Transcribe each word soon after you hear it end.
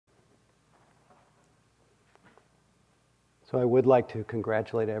So I would like to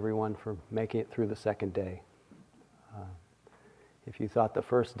congratulate everyone for making it through the second day. If you thought the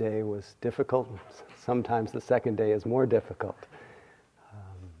first day was difficult, sometimes the second day is more difficult.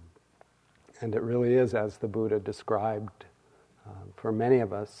 And it really is, as the Buddha described, for many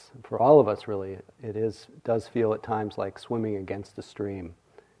of us, for all of us really, does feel at times like swimming against the stream.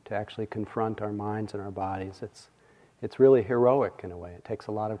 To actually confront our minds and our bodies, it's really heroic in a way. It takes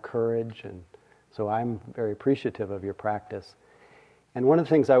a lot of courage, and so I'm very appreciative of your practice. And one of the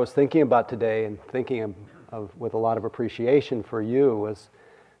things I was thinking about today, and thinking of with a lot of appreciation for you, was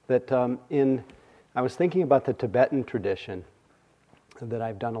that I was thinking about the Tibetan tradition that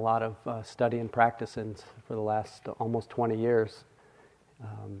I've done a lot of study and practice in for the last almost 20 years.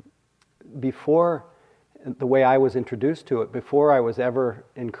 Before, the way I was introduced to it, before I was ever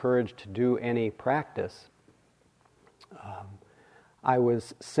encouraged to do any practice, I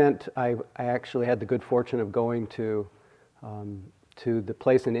was sent, I actually had the good fortune of going to the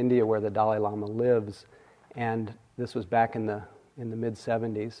place in India where the Dalai Lama lives, and this was back in the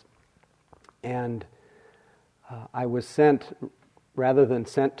mid-70s. And I was sent, rather than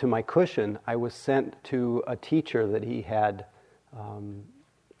sent to my cushion, I was sent to a teacher that he had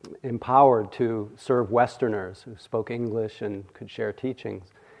empowered to serve Westerners who spoke English and could share teachings.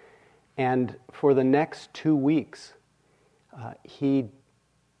 And for the next 2 weeks, he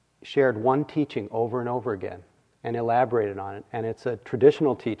shared one teaching over and over again and elaborated on it. And it's a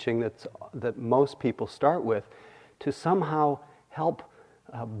traditional teaching that most people start with to somehow help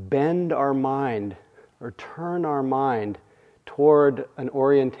bend our mind or turn our mind toward an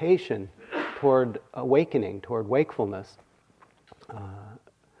orientation, toward awakening, toward wakefulness,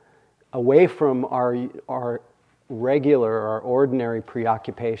 away from our regular, our ordinary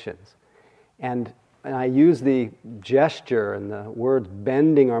preoccupations. And I use the gesture and the words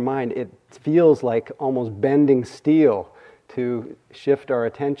bending our mind. It feels like almost bending steel to shift our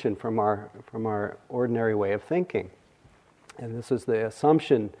attention from our ordinary way of thinking. And this is the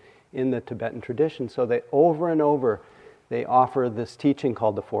assumption in the Tibetan tradition. So they over and over, they offer this teaching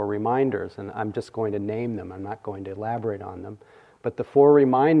called the Four Reminders, and I'm just going to name them. I'm not going to elaborate on them. But the four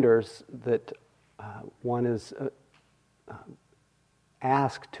reminders that one is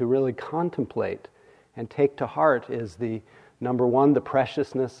asked to really contemplate and take to heart is the number one, the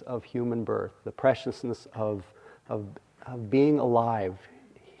preciousness of human birth, the preciousness of being alive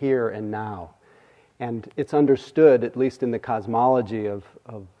here and now. And it's understood, at least in the cosmology of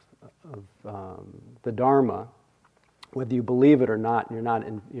the Dharma, whether you believe it or not, you're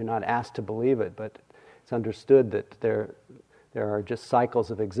not asked to believe it, but it's understood that there are just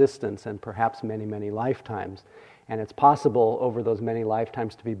cycles of existence and perhaps many, many lifetimes. And it's possible over those many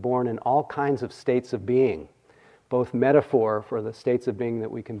lifetimes to be born in all kinds of states of being, both metaphor for the states of being that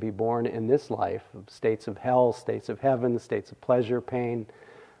we can be born in this life, states of hell, states of heaven, states of pleasure, pain,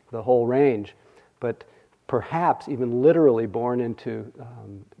 the whole range, but perhaps even literally born into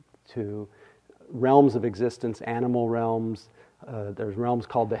to realms of existence, animal realms. There's realms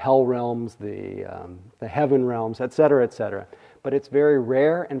called the hell realms, the heaven realms, etc., etc. But it's very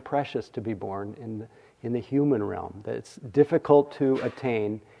rare and precious to be born in the human realm. That it's difficult to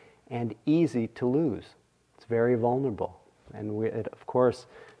attain and easy to lose. It's very vulnerable. And of course,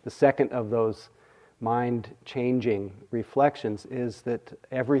 the second of those mind-changing reflections is that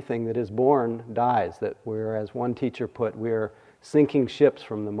everything that is born dies. That we're, as one teacher put, we're sinking ships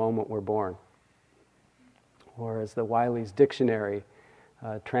from the moment we're born. Or as the Wiley's dictionary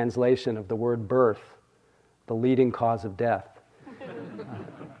translation of the word birth, the leading cause of death.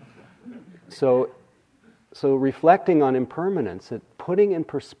 So reflecting on impermanence, putting in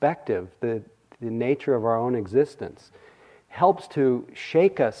perspective the nature of our own existence, helps to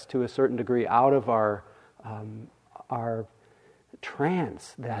shake us to a certain degree out of our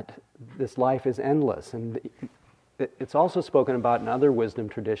trance that this life is endless. And it's also spoken about in other wisdom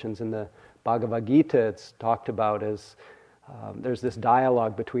traditions. In the Bhagavad Gita, it's talked about as there's this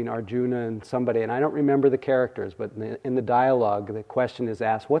dialogue between Arjuna and somebody, and I don't remember the characters, but in the dialogue, the question is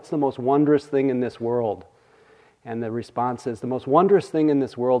asked, what's the most wondrous thing in this world? And the response is, the most wondrous thing in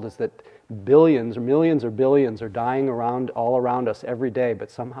this world is that billions or millions or billions are dying all around us every day,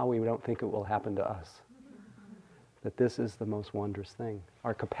 but somehow we don't think it will happen to us. That this is the most wondrous thing.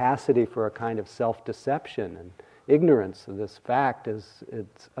 Our capacity for a kind of self-deception and ignorance of this fact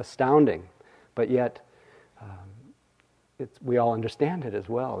it's astounding, but yet we all understand it as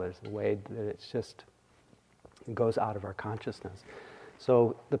well. There's a way that it goes out of our consciousness.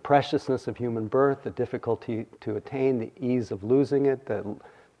 So the preciousness of human birth, the difficulty to attain, the ease of losing it,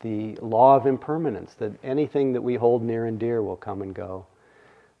 the law of impermanence, that anything that we hold near and dear will come and go.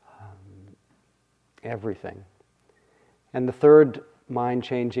 Everything. And the third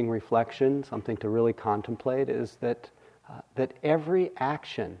mind-changing reflection, something to really contemplate, is that every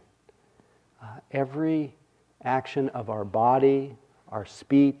action of our body, our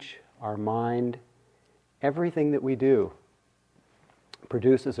speech, our mind, everything that we do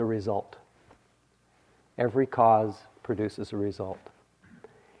produces a result. Every cause produces a result.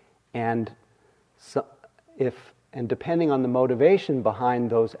 And depending on the motivation behind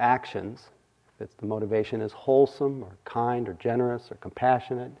those actions, if the motivation is wholesome or kind or generous or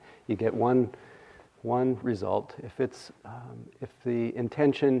compassionate, you get one result. If the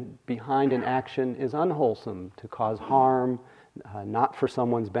intention behind an action is unwholesome, to cause harm, not for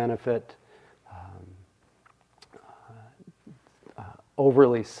someone's benefit,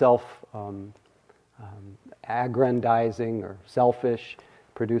 overly aggrandizing or selfish,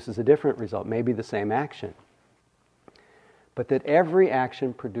 produces a different result, maybe the same action. But that every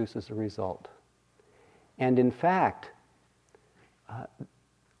action produces a result. And in fact,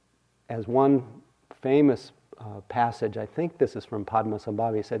 as one famous passage, I think this is from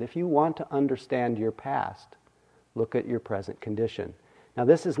Padmasambhava, said, if you want to understand your past, look at your present condition. Now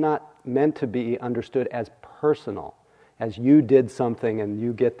this is not meant to be understood as personal, as you did something and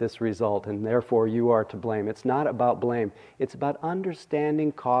you get this result and therefore you are to blame. It's not about blame. It's about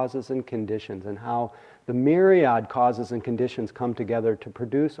understanding causes and conditions and how the myriad causes and conditions come together to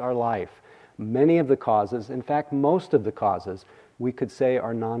produce our life. Many of the causes, in fact most of the causes, we could say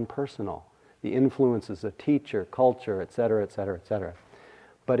are non-personal. The influences of teacher, culture, etc., etc., etc.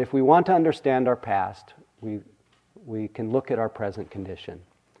 But if we want to understand our past, we can look at our present condition.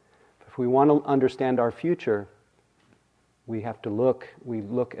 If we want to understand our future, we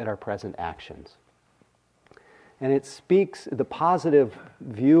look at our present actions. And it speaks, the positive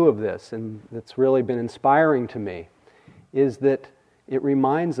view of this, and that's really been inspiring to me, is that it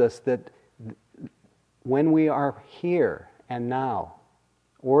reminds us that when we are here and now,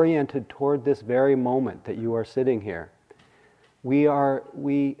 oriented toward this very moment that you are sitting here, we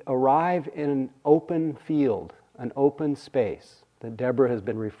arrive in an open field, an open space that Deborah has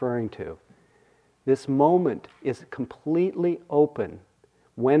been referring to. This moment is completely open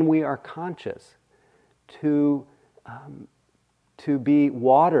when we are conscious to be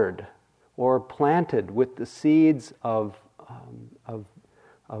watered or planted with the seeds of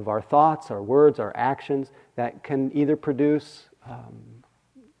our thoughts, our words, our actions that can either produce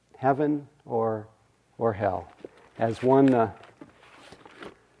heaven or hell. As one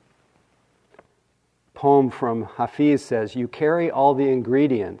poem from Hafiz says, you carry all the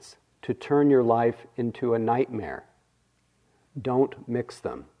ingredients to turn your life into a nightmare. Don't mix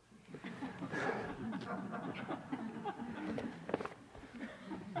them.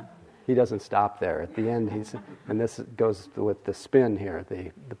 He doesn't stop there. At the end, and this goes with the spin here,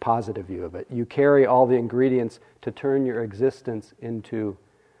 the positive view of it. You carry all the ingredients to turn your existence into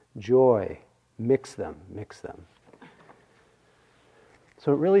joy. Mix them.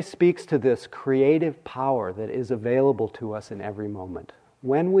 So it really speaks to this creative power that is available to us in every moment.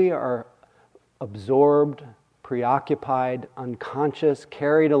 When we are absorbed, preoccupied, unconscious,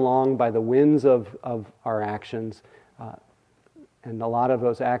 carried along by the winds of our actions, and a lot of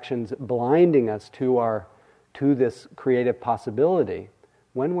those actions blinding us to this creative possibility,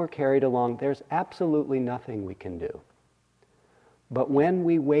 when we're carried along, there's absolutely nothing we can do. But when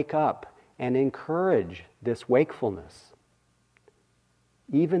we wake up and encourage this wakefulness,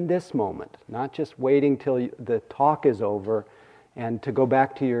 even this moment, not just waiting till the talk is over and to go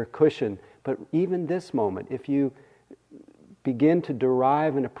back to your cushion, but even this moment, if you begin to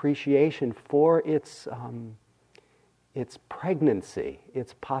derive an appreciation for its pregnancy,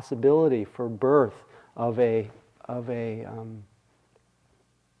 its possibility for birth of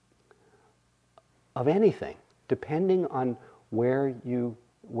anything, depending on where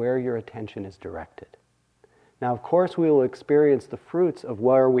your attention is directed. Now, of course, we will experience the fruits of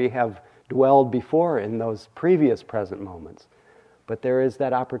where we have dwelled before in those previous present moments. But there is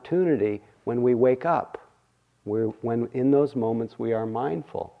that opportunity when we wake up, when in those moments we are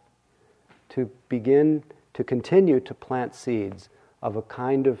mindful, to begin to continue to plant seeds of a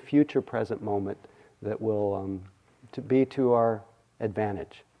kind of future present moment that will to be to our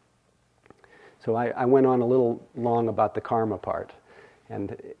advantage. So I went on a little long about the karma part,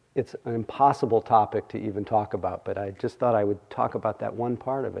 and it's an impossible topic to even talk about, but I just thought I would talk about that one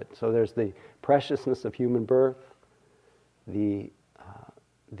part of it. So there's the preciousness of human birth, the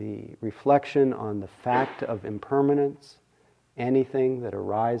reflection on the fact of impermanence. Anything that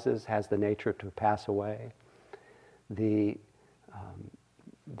arises has the nature to pass away. The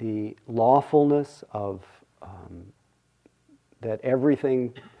lawfulness of that every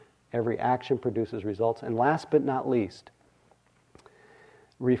action produces results. And last but not least,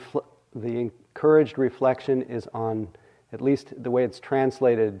 the encouraged reflection is on, at least the way it's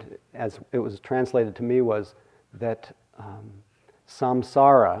translated, as it was translated to me, was that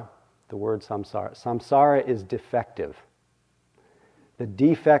samsara, the word samsara is defective. The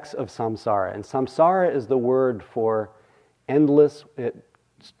defects of samsara. And samsara is the word for endless,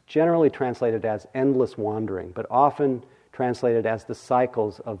 it's generally translated as endless wandering, but often translated as the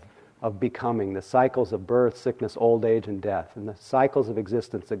cycles of becoming, the cycles of birth, sickness, old age, and death, and the cycles of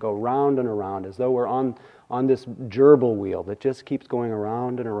existence that go round and around, as though we're on this gerbil wheel that just keeps going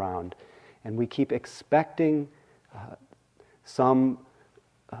around and around. And we keep expecting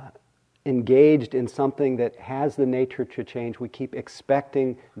engaged in something that has the nature to change. We keep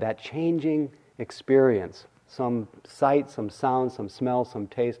expecting that changing experience, some sight, some sound, some smell, some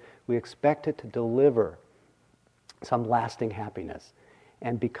taste. We expect it to deliver some lasting happiness.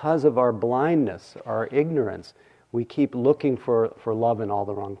 And because of our blindness, our ignorance, we keep looking for love in all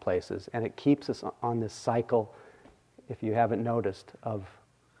the wrong places. And it keeps us on this cycle, if you haven't noticed, of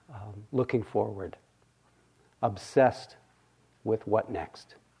looking forward, obsessed with what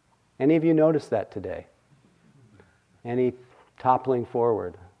next. Any of you notice that today? Any toppling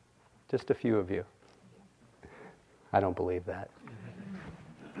forward? Just a few of you. I don't believe that.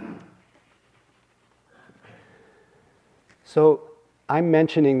 So I'm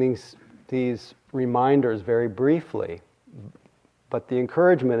mentioning these reminders very briefly, but the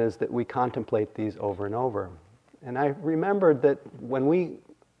encouragement is that we contemplate these over and over. And I remembered that when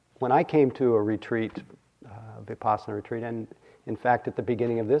I came to a retreat, Vipassana retreat, and in fact at the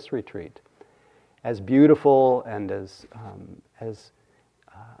beginning of this retreat, as beautiful and as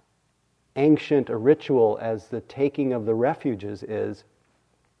ancient a ritual as the taking of the refuges is,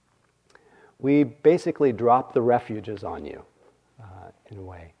 we basically drop the refuges on you, in a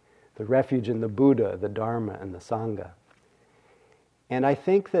way. The refuge in the Buddha, the Dharma, and the Sangha. And I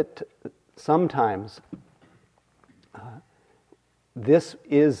think that sometimes these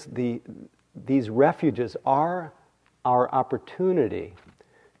refuges are our opportunity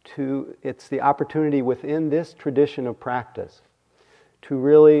it's the opportunity within this tradition of practice to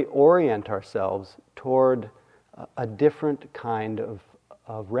really orient ourselves toward a different kind of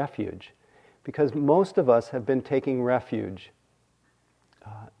refuge. Because most of us have been taking refuge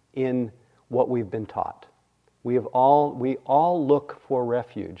in what we've been taught. We all look for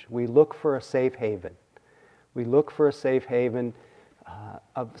refuge. We look for a safe haven. We look for a safe haven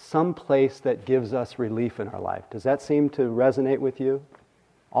of some place that gives us relief in our life. Does that seem to resonate with you?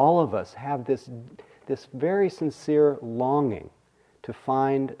 All of us have this very sincere longing to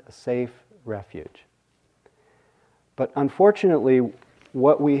find a safe refuge. But unfortunately,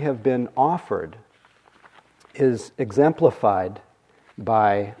 what we have been offered is exemplified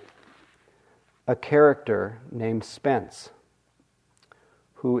by a character named Spence,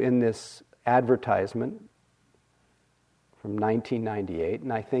 who in this advertisement from 1998,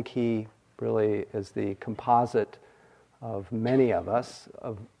 and I think he really is the composite of many of us,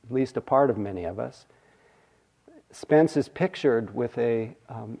 of at least a part of many of us. Spence is pictured with in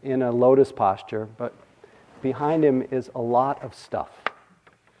a lotus posture, but behind him is a lot of stuff.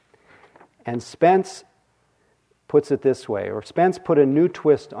 And Spence puts it this way, or Spence put a new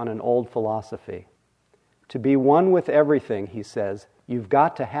twist on an old philosophy. To be one with everything, he says, you've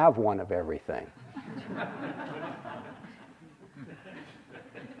got to have one of everything.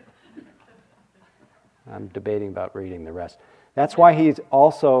 I'm debating about reading the rest. That's why he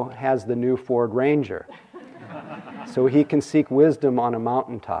also has the new Ford Ranger. So he can seek wisdom on a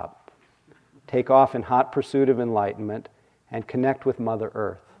mountaintop, take off in hot pursuit of enlightenment, and connect with Mother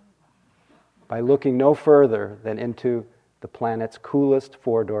Earth by looking no further than into the planet's coolest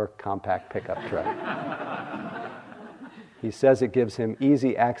four-door compact pickup truck. He says it gives him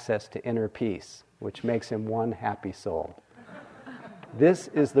easy access to inner peace, which makes him one happy soul. This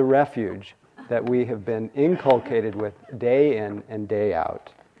is the refuge that we have been inculcated with day in and day out.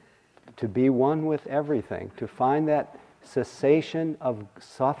 To be one with everything, to find that cessation of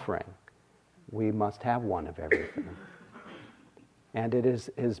suffering, we must have one of everything. And it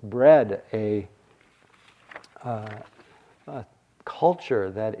is bred a culture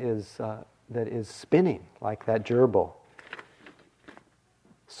that is spinning like that gerbil.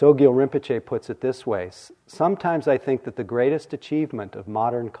 Sogyal Rinpoche puts it this way: sometimes I think that the greatest achievement of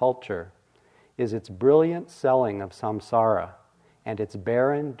modern culture is its brilliant selling of samsara and its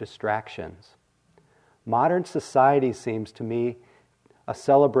barren distractions. Modern society seems to me a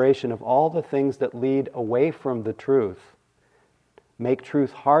celebration of all the things that lead away from the truth, make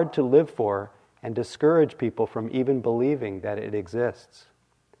truth hard to live for, and discourage people from even believing that it exists.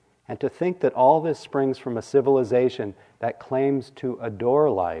 And to think that all this springs from a civilization that claims to adore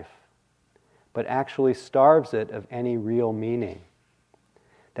life, but actually starves it of any real meaning.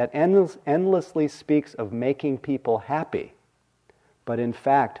 That endlessly speaks of making people happy, but in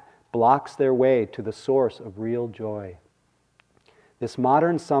fact blocks their way to the source of real joy. This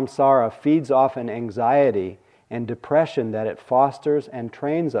modern samsara feeds off an anxiety and depression that it fosters and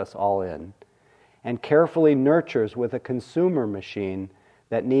trains us all in, and carefully nurtures with a consumer machine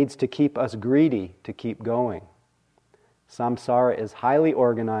that needs to keep us greedy to keep going. Samsara is highly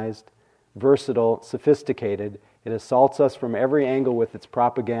organized, versatile, sophisticated. It assaults us from every angle with its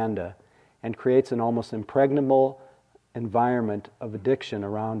propaganda and creates an almost impregnable environment of addiction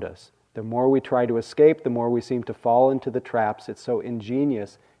around us. The more we try to escape, the more we seem to fall into the traps it's so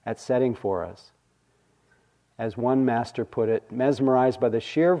ingenious at setting for us. As one master put it, mesmerized by the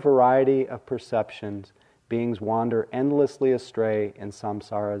sheer variety of perceptions, beings wander endlessly astray in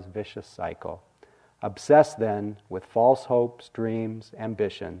samsara's vicious cycle. Obsessed then with false hopes, dreams,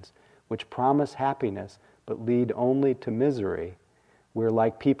 ambitions, which promise happiness but lead only to misery, we're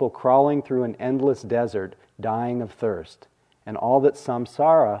like people crawling through an endless desert, dying of thirst, and all that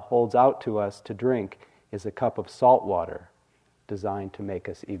samsara holds out to us to drink is a cup of salt water designed to make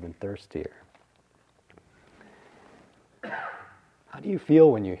us even thirstier. How do you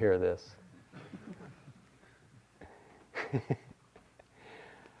feel when you hear this?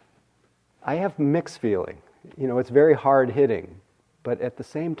 I have mixed feeling. It's very hard hitting, but at the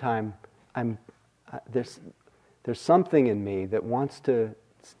same time, there's something in me that wants to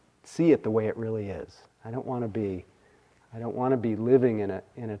see it the way it really is. I don't want to be living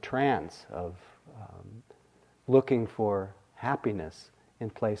in a trance of looking for happiness in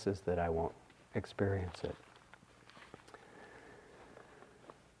places that I won't experience it.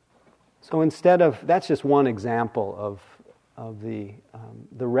 So instead of, that's just one example of the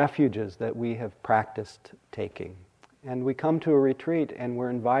refuges that we have practiced taking. And we come to a retreat and we're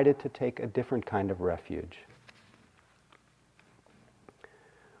invited to take a different kind of refuge.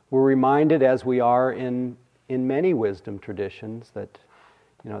 We're reminded, as we are in many wisdom traditions, that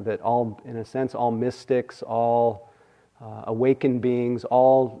all, in a sense, all mystics, all awakened beings,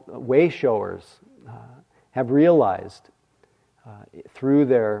 all way showers have realized through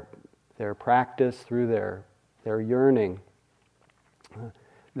their practice, through their yearning,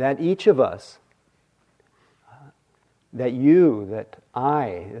 that each of us, that you, that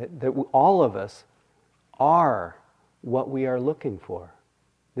I, that all of us are what we are looking for.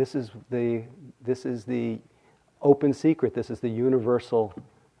 This is the open secret. This is the universal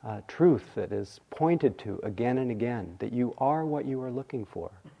truth that is pointed to again and again, that you are what you are looking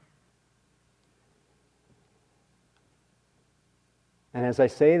for. And as I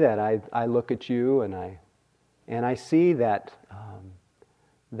say that, I look at you and I see that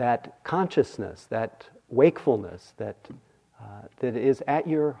consciousness, that wakefulness that is at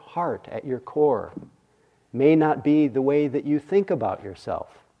your heart, at your core, may not be the way that you think about yourself.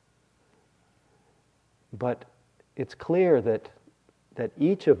 But it's clear that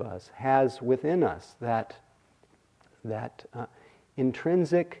each of us has within us that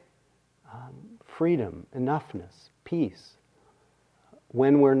intrinsic freedom, enoughness, peace,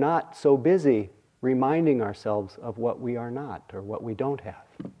 when we're not so busy reminding ourselves of what we are not or what we don't have.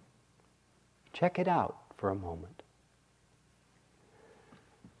 Check it out for a moment.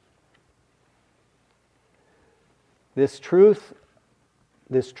 This truth,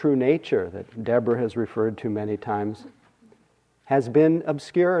 this true nature that Deborah has referred to many times, has been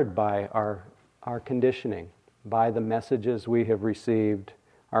obscured by our conditioning, by the messages we have received,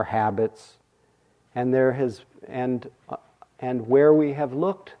 our habits, and where we have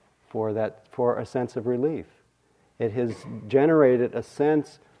looked for a sense of relief. It has generated a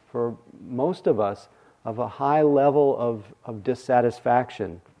sense for most of us of a high level of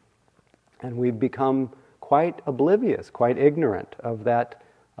dissatisfaction, and we've become quite oblivious, quite ignorant of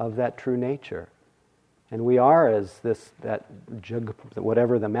that true nature. And we are, as that jug,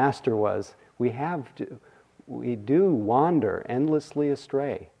 whatever the master was, we do wander endlessly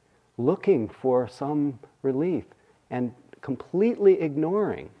astray, looking for some relief, and completely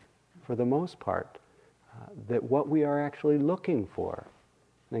ignoring, for the most part, that what we are actually looking for.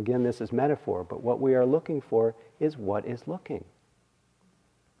 And again, this is metaphor, but what we are looking for is what is looking.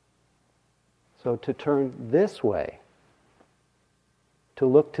 So to turn this way, to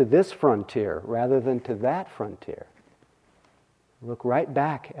look to this frontier rather than to that frontier, look right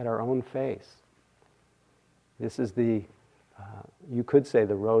back at our own face. This is you could say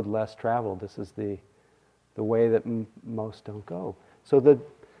the road less traveled. This is the way that most don't go. So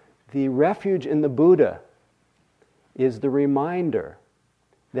the refuge in the Buddha is the reminder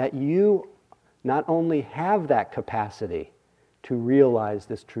that you not only have that capacity to realize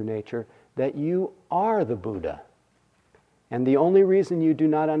this true nature, that you are the Buddha. And the only reason you do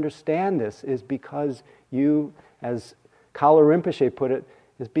not understand this is because you, as Kala Rinpoche put it,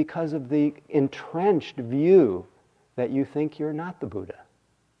 is because of the entrenched view that you think you're not the Buddha.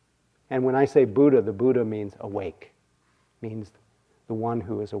 And when I say Buddha, the Buddha means awake, means the one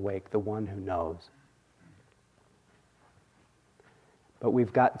who is awake, the one who knows. But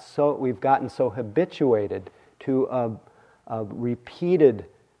we've gotten so habituated to a repeated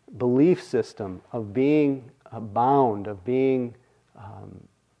belief system of being bound, of being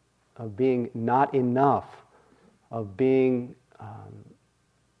not enough, of being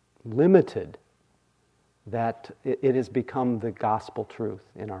limited, that it has become the gospel truth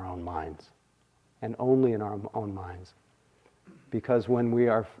in our own minds, and only in our own minds. Because when we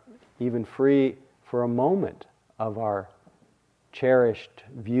are even free for a moment of our cherished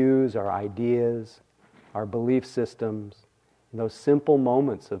views, our ideas, our belief systems, those simple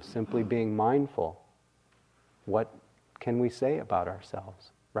moments of simply being mindful, what can we say about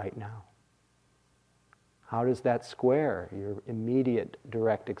ourselves right now? How does that square your immediate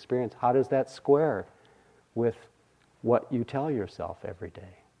direct experience? How does that square with what you tell yourself every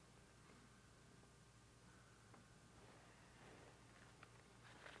day?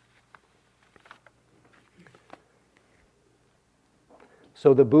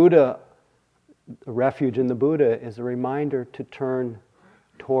 So the Buddha, the refuge in the Buddha, is a reminder to turn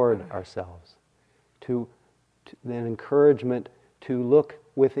toward ourselves, to an encouragement to look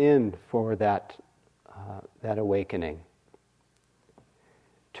within for that awakening,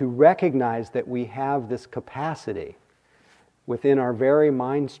 to recognize that we have this capacity within our very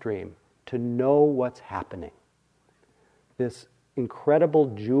mind stream to know what's happening. This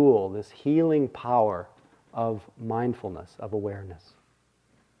incredible jewel, this healing power of mindfulness, of awareness.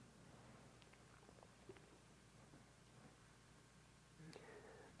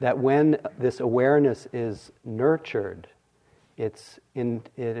 That when this awareness is nurtured, it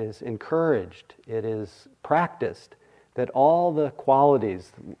is encouraged, it is practiced, that all the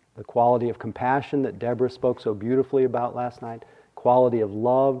qualities, the quality of compassion that Deborah spoke so beautifully about last night, quality of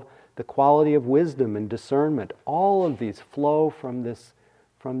love, the quality of wisdom and discernment, all of these flow from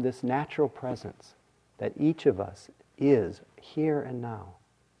this natural presence that each of us is here and now,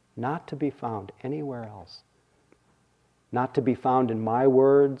 not to be found anywhere else. Not to be found in my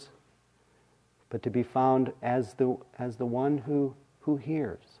words, but to be found as the one who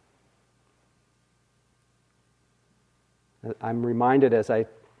hears. I'm reminded as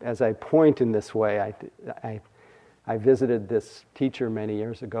I point in this way. I visited this teacher many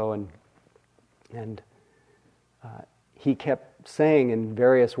years ago, and he kept saying in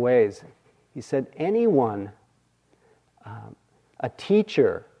various ways. He said, anyone, a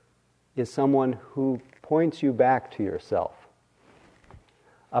teacher, is someone who points you back to yourself.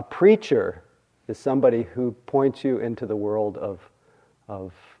 A preacher is somebody who points you into the world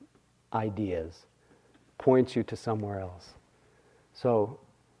of ideas, points you to somewhere else. So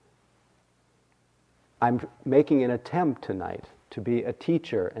I'm making an attempt tonight to be a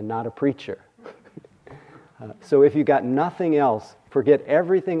teacher and not a preacher. So if you got nothing else, forget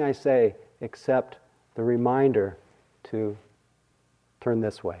everything I say except the reminder to turn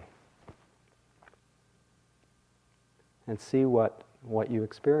this way. And see what you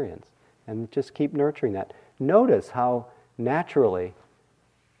experience. And just keep nurturing that. Notice how naturally,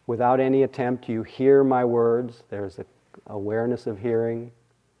 without any attempt, you hear my words. There's an awareness of hearing.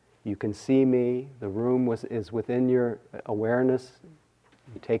 You can see me. The room is within your awareness.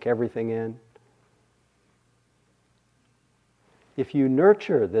 You take everything in. If you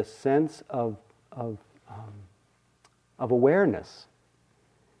nurture this sense of awareness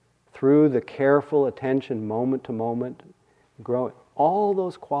through the careful attention moment to moment, grow, all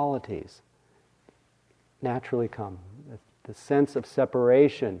those qualities naturally come. The sense of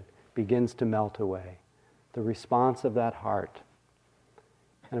separation begins to melt away. The response of that heart.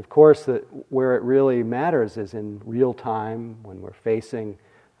 And of course, where it really matters is in real time, when we're facing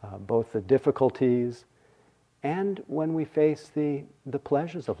both the difficulties and when we face the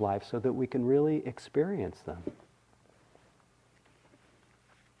pleasures of life, so that we can really experience them.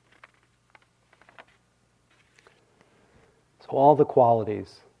 So all the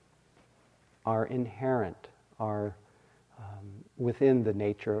qualities are inherent, are within the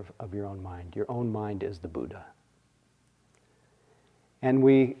nature of your own mind. Your own mind is the Buddha. And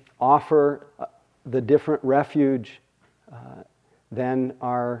we offer the different refuge than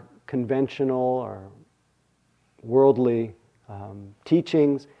our conventional or worldly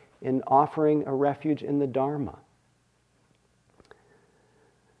teachings in offering a refuge in the Dharma.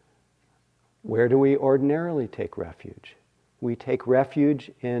 Where do we ordinarily take refuge? We take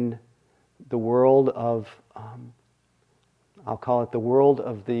refuge in the world of, I'll call it the world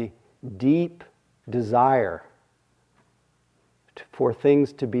of the deep desire for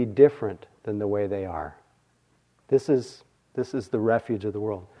things to be different than the way they are. This is the refuge of the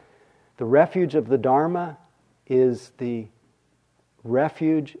world. The refuge of the Dharma is the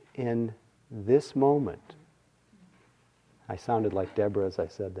refuge in this moment. I sounded like Deborah as I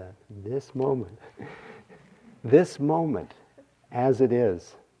said that. This moment. This moment as it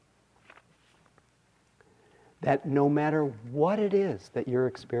is. That no matter what it is that you're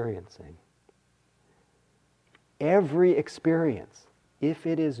experiencing, every experience, if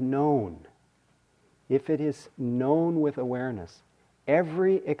it is known with awareness,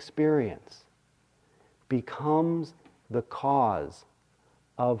 every experience becomes the cause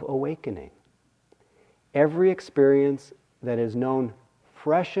of awakening. Every experience that is known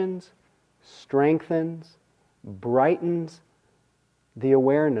freshens, strengthens, brightens the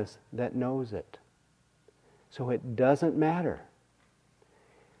awareness that knows it. So it doesn't matter.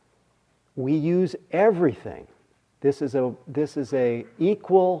 We use everything. This is a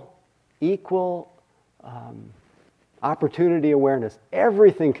equal opportunity awareness.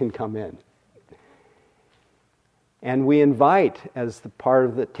 Everything can come in. And we invite, as the part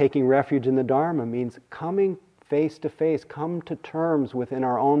of the taking refuge in the Dharma, means coming face to face, come to terms within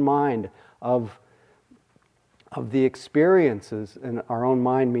our own mind of the experiences in our own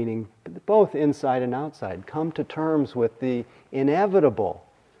mind, meaning both inside and outside. Come to terms with the inevitable.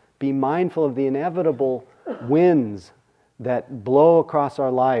 Be mindful of the inevitable winds that blow across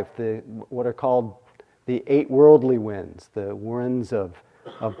our life, what are called the 8 worldly winds, the winds of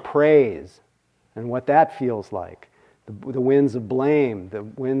praise, and what that feels like. The winds of blame, the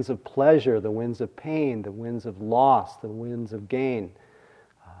winds of pleasure, the winds of pain, the winds of loss, the winds of gain,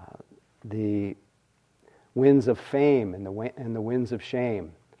 the winds of fame and the winds of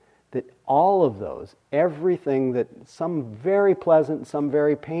shame. That all of those, everything that, some very pleasant, some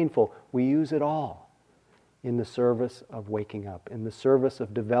very painful, we use it all in the service of waking up, in the service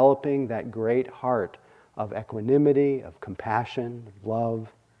of developing that great heart of equanimity, of compassion, of love.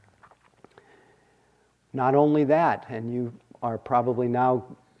 Not only that, and you are probably now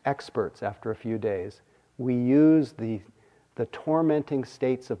experts after a few days, we use the tormenting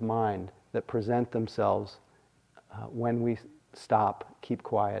states of mind that present themselves when we stop, keep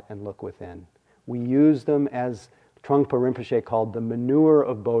quiet, and look within. We use them as Trungpa Rinpoche called the manure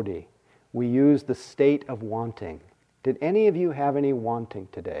of Bodhi. We use the state of wanting. Did any of you have any wanting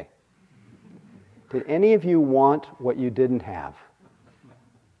today? Did any of you want what you didn't have?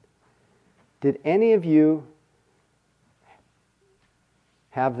 Did any of you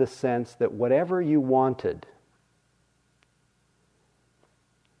have the sense that whatever you wanted,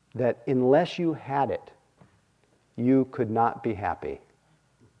 that unless you had it, you could not be happy?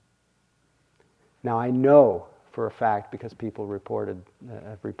 Now I know for a fact, because people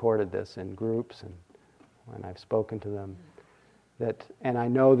have reported this in groups and when I've spoken to them, that, and I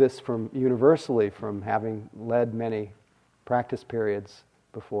know this from universally from having led many practice periods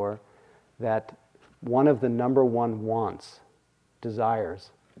before, that one of the number one wants,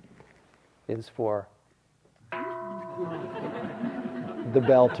 desires, is for the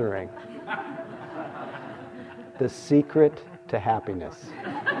bell to ring. The secret to happiness.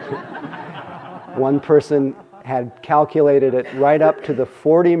 One person had calculated it right up to the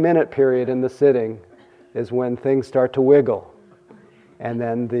 40-minute period in the sitting is when things start to wiggle. And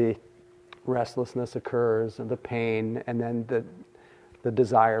then the restlessness occurs, and the pain, and then the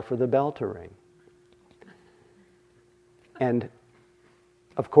desire for the bell to ring. And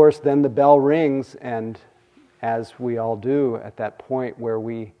of course, then the bell rings, and as we all do at that point where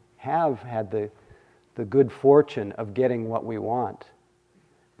we have had the good fortune of getting what we want,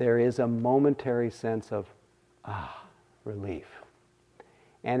 there is a momentary sense of, relief.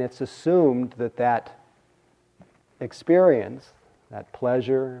 And it's assumed that experience, that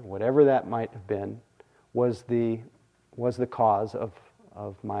pleasure, whatever that might have been, was the cause of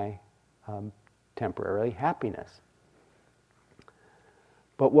my temporary happiness.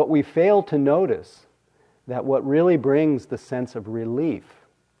 But what we fail to notice, that what really brings the sense of relief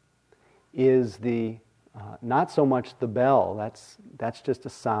is not so much the bell, that's just a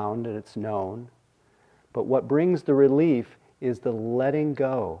sound and it's known, but what brings the relief is the letting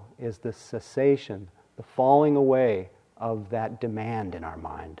go, is the cessation, the falling away of that demand in our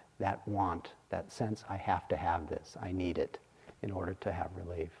mind, that want, that sense, I have to have this, I need it in order to have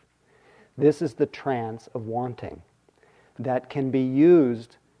relief. This is the trance of wanting that can be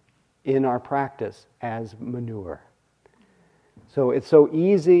used in our practice as manure. So it's so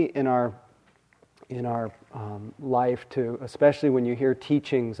easy in our in our life to, especially when you hear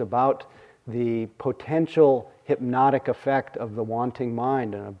teachings about the potential hypnotic effect of the wanting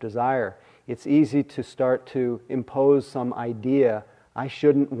mind and of desire, it's easy to start to impose some idea. I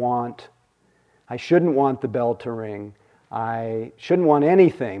shouldn't want the bell to ring. I shouldn't want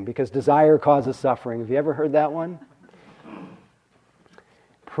anything because desire causes suffering. Have you ever heard that one?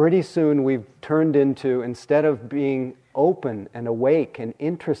 Pretty soon we've turned into, instead of being open and awake and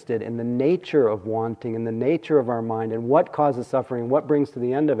interested in the nature of wanting and the nature of our mind and what causes suffering, what brings to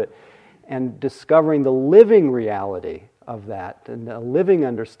the end of it, and discovering the living reality of that and a living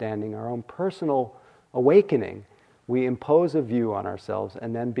understanding, our own personal awakening, we impose a view on ourselves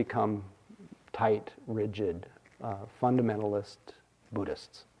and then become tight, rigid, fundamentalist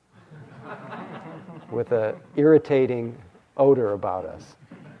Buddhists with an irritating odor about us.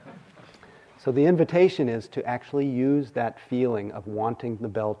 So the invitation is to actually use that feeling of wanting the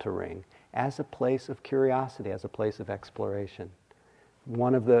bell to ring as a place of curiosity, as a place of exploration.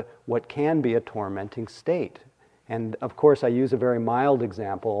 One of what can be a tormenting state. And of course I use a very mild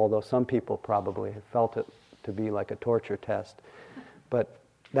example, although some people probably have felt it to be like a torture test. But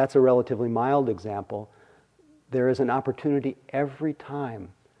that's a relatively mild example. There is an opportunity every time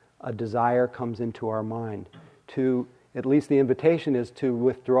a desire comes into our mind to, at least the invitation is to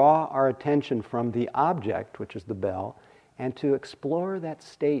withdraw our attention from the object, which is the bell, and to explore that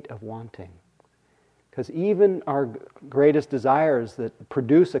state of wanting. Because even our greatest desires that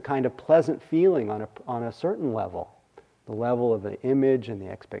produce a kind of pleasant feeling on a certain level, the level of the image and the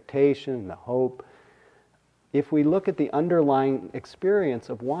expectation, the hope, if we look at the underlying experience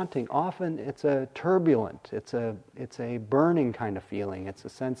of wanting, often it's a turbulent, it's a burning kind of feeling. It's a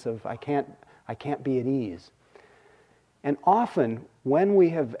sense of I can't be at ease. And often, when we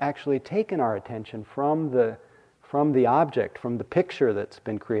have actually taken our attention from the object, from the picture that's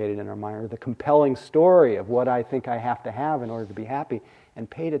been created in our mind, or the compelling story of what I think I have to have in order to be happy, and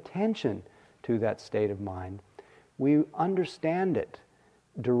paid attention to that state of mind, we understand it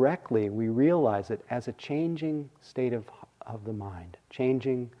directly. We realize it as a changing state of the mind,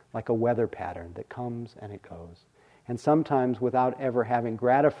 changing like a weather pattern that comes and it goes. And sometimes without ever having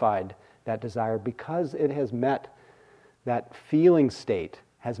gratified that desire, because it has met that feeling state,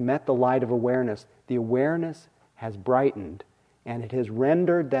 has met the light of awareness, the awareness has brightened, and it has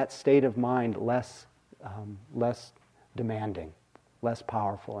rendered that state of mind less demanding, less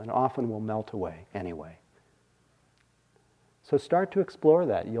powerful, and often will melt away anyway. So start to explore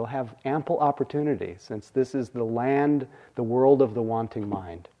that. You'll have ample opportunity, since this is the world of the wanting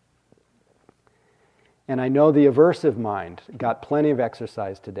mind. And I know the aversive mind got plenty of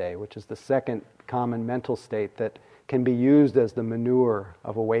exercise today, which is the second common mental state that can be used as the manure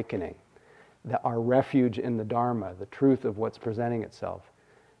of awakening, our refuge in the Dharma, the truth of what's presenting itself.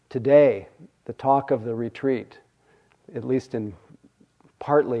 Today, the talk of the retreat, at least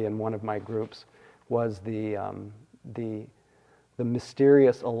partly in one of my groups, was the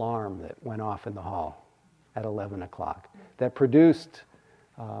mysterious alarm that went off in the hall at 11 o'clock that produced,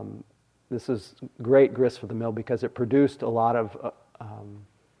 this is great grist for the mill because it produced a lot of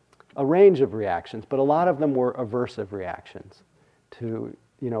a range of reactions, but a lot of them were aversive reactions to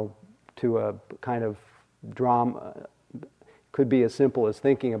a kind of drama. Could be as simple as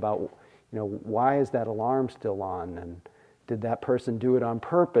thinking about, why is that alarm still on, and did that person do it on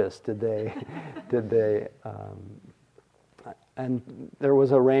purpose? Did they? And there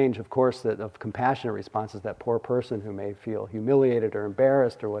was a range, of course, of compassionate responses. That poor person who may feel humiliated or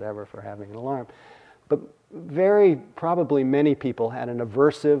embarrassed or whatever for having an alarm. But probably many people had an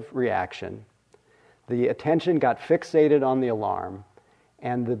aversive reaction. The attention got fixated on the alarm,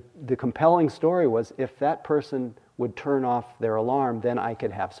 and the compelling story was, if that person would turn off their alarm, then I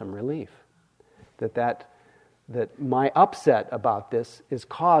could have some relief. That my upset about this is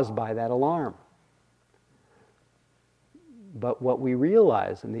caused by that alarm. But what we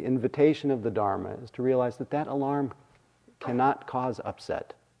realize, and the invitation of the Dharma, is to realize that alarm cannot cause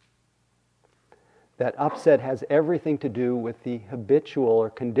upset. That upset has everything to do with the habitual or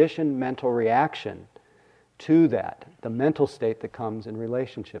conditioned mental reaction to that, the mental state that comes in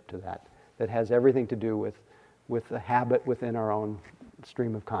relationship to that has everything to do with the habit within our own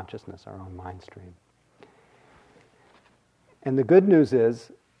stream of consciousness, our own mind stream. And the good news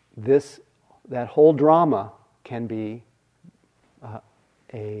is, that whole drama can be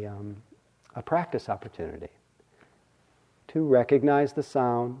a practice opportunity to recognize the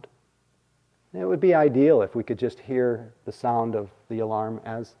sound. It would be ideal if we could just hear the sound of the alarm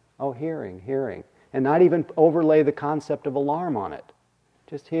as, hearing, and not even overlay the concept of alarm on it.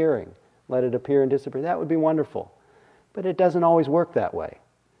 Just hearing, let it appear and disappear. That would be wonderful. But it doesn't always work that way.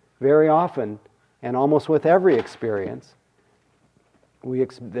 Very often, And almost with every experience,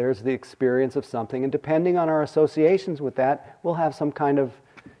 there's the experience of something, and depending on our associations with that, we'll have some kind of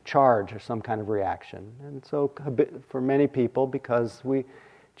charge or some kind of reaction. And so for many people, because we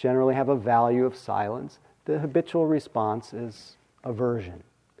generally have a value of silence, the habitual response is aversion.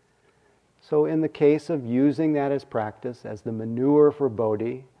 So in the case of using that as practice, as the manure for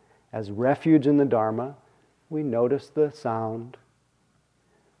bodhi, as refuge in the Dharma, we notice the sound.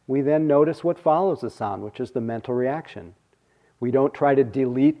 We then notice what follows the sound, which is the mental reaction. We don't try to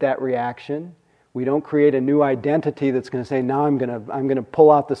delete that reaction. We don't create a new identity that's going to say, now I'm going to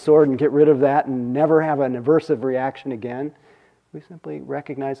pull out the sword and get rid of that and never have an aversive reaction again. We simply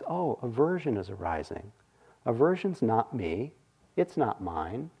recognize, oh, aversion is arising. Aversion's not me. It's not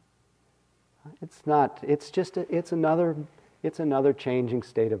mine. It's not. It's another changing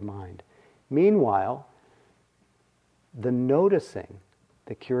state of mind. Meanwhile, the noticing,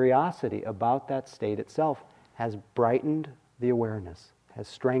 the curiosity about that state itself has brightened the awareness, has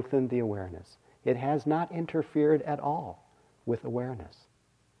strengthened the awareness. It has not interfered at all with awareness.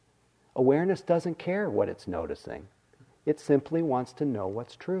 Awareness doesn't care what it's noticing. It simply wants to know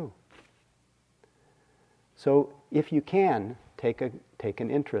what's true. So if you can, take an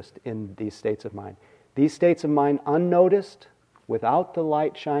interest in these states of mind. These states of mind, unnoticed, without the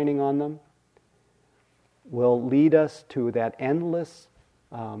light shining on them, will lead us to that endless,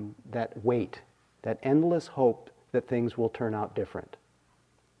 that wait, that endless hope that things will turn out different.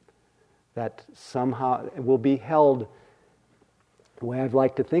 That somehow will be held, the way I'd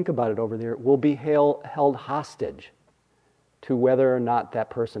like to think about it over there, will be held hostage to whether or not that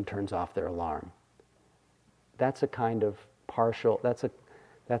person turns off their alarm. That's a kind of that's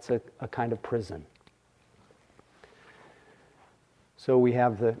a kind of prison. So we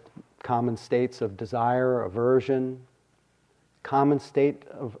have the common states of desire, aversion, common state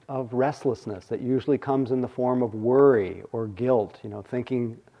of restlessness that usually comes in the form of worry or guilt,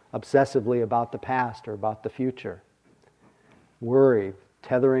 thinking obsessively about the past or about the future. Worry,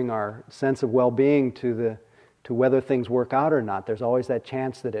 tethering our sense of well-being to whether things work out or not. There's always that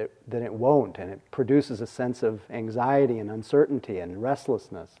chance that it won't, and it produces a sense of anxiety and uncertainty and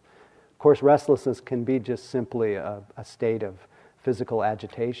restlessness. Of course, restlessness can be just simply a state of physical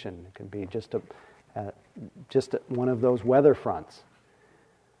agitation. It can be just one of those weather fronts.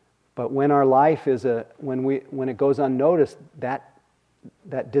 But when our life when it goes unnoticed,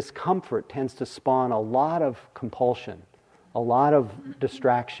 that discomfort tends to spawn a lot of compulsion, a lot of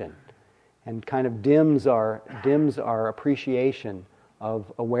distraction, and kind of dims our appreciation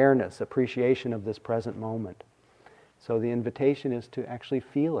of awareness, appreciation of this present moment. So the invitation is to actually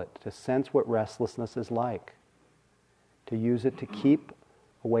feel it, to sense what restlessness is like, to use it to keep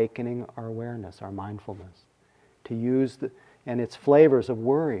awakening our awareness, our mindfulness, to use and its flavors of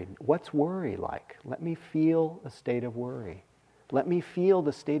worry. What's worry like? Let me feel a state of worry. Let me feel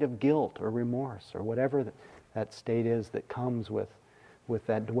the state of guilt or remorse or whatever that state is that comes with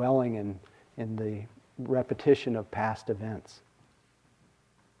that dwelling in the repetition of past events.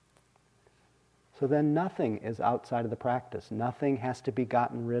 So then nothing is outside of the practice. Nothing has to be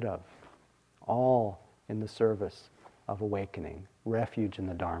gotten rid of. All in the service of awakening, refuge in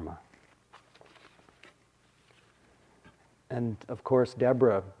the Dharma. And of course,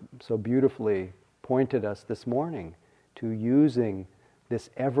 Deborah so beautifully pointed us this morning to using this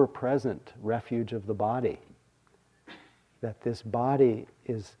ever-present refuge of the body. That this body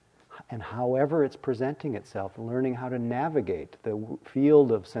is, and however it's presenting itself, learning how to navigate the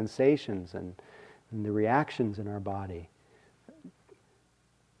field of sensations and the reactions in our body,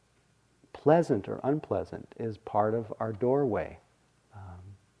 pleasant or unpleasant, is part of our doorway,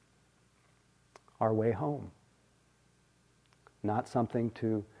 our way home. Not something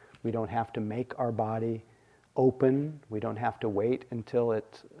we don't have to make our body open, we don't have to wait until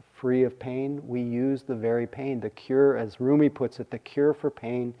it's free of pain. We use the very pain. The cure, as Rumi puts it, the cure for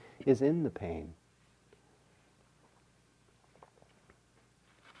pain is in the pain.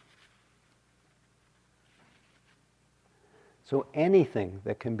 So anything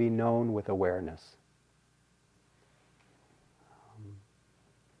that can be known with awareness,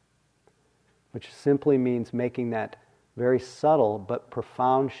 which simply means making that very subtle but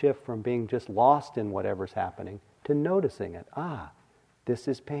profound shift from being just lost in whatever's happening to noticing it. This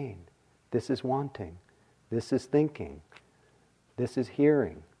is pain. This is wanting. This is thinking. This is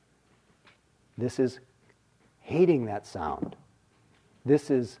hearing. This is hating that sound. This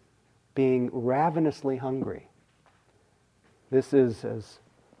is being ravenously hungry. This is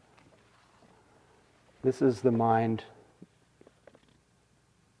the mind.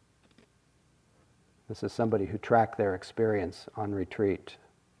 This is somebody who tracked their experience on retreat.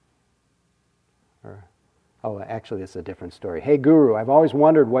 Or, oh, actually, it's a different story. Hey, Guru, I've always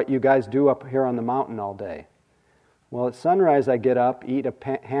wondered what you guys do up here on the mountain all day. Well, at sunrise, I get up, eat a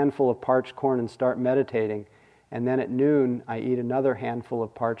handful of parched corn and start meditating. And then at noon, I eat another handful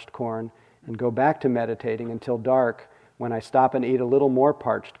of parched corn and go back to meditating until dark, when I stop and eat a little more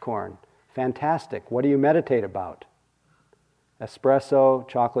parched corn. Fantastic. What do you meditate about? Espresso,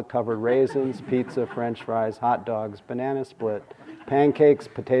 chocolate-covered raisins, pizza, French fries, hot dogs, banana split, pancakes,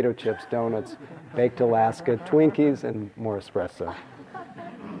 potato chips, donuts, baked Alaska, Twinkies, and more espresso.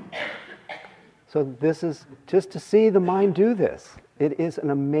 So this is just to see the mind do this. It is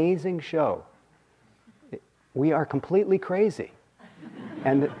an amazing show. We are completely crazy.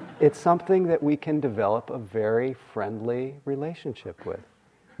 And it's something that we can develop a very friendly relationship with.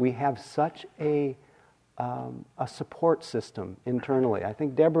 We have such a support system internally. I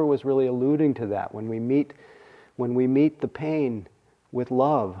think Deborah was really alluding to that when we meet the pain with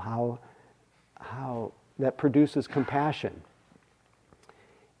love, how that produces compassion.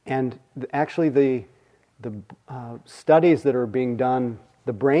 And actually the studies that are being done,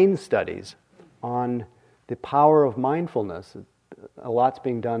 the brain studies on the power of mindfulness, a lot's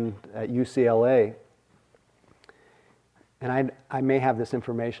being done at UCLA, and I may have this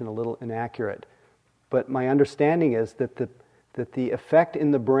information a little inaccurate, but my understanding is that the effect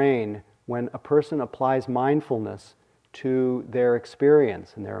in the brain when a person applies mindfulness to their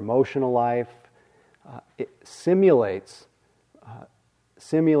experience and their emotional life, it simulates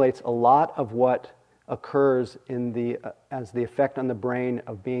a lot of what occurs as the effect on the brain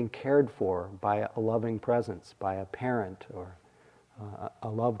of being cared for by a loving presence, by a parent or a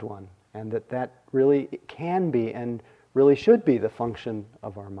loved one, and that really can be and really should be the function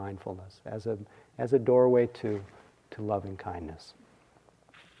of our mindfulness as a doorway to loving kindness.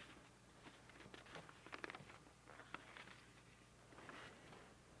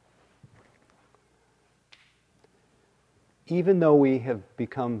 Even though we have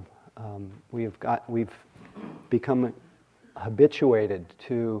become we've become habituated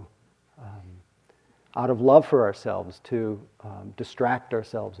to out of love for ourselves to distract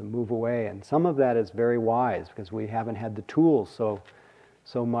ourselves and move away, and some of that is very wise because we haven't had the tools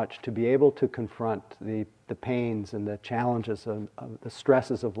so much to be able to confront the pains and the challenges of the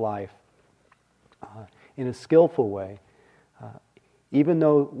stresses of life in a skillful way. Even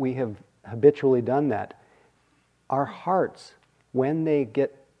though we have habitually done that, our hearts, when they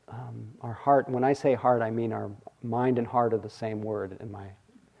get our heart, when I say heart, I mean our mind and heart are the same word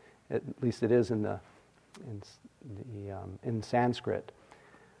at least it is in Sanskrit.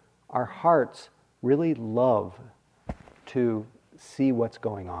 Our hearts really love to see what's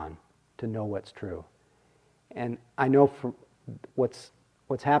going on, to know what's true. And I know from what's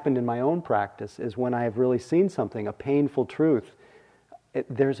happened in my own practice is when I have really seen something, a painful truth,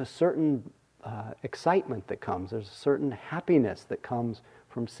 there's a certain excitement that comes. There's a certain happiness that comes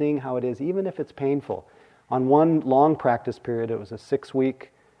from seeing how it is, even if it's painful. On one long practice period, it was a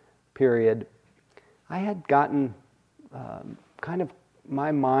 6-week period, I had gotten kind of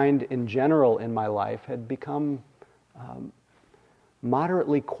my mind in general in my life had become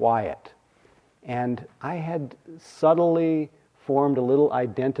moderately quiet. And I had subtly formed a little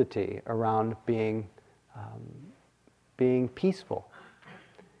identity around being peaceful.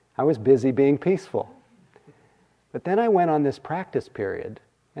 I was busy being peaceful. But then I went on this practice period,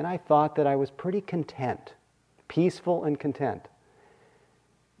 and I thought that I was pretty content, peaceful and content.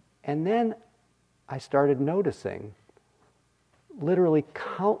 And then I started noticing, literally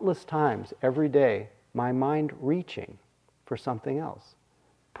countless times every day, my mind reaching for something else,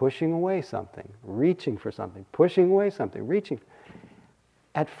 pushing away something, reaching for something, pushing away something, reaching.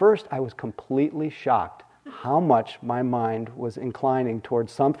 At first, I was completely shocked how much my mind was inclining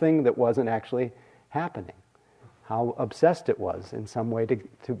towards something that wasn't actually happening, how obsessed it was in some way to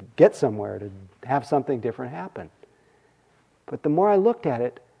get somewhere, to have something different happen. But the more I looked at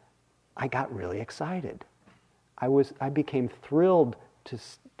it, I got really excited. I became thrilled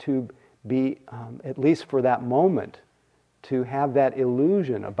to be, at least for that moment, to have that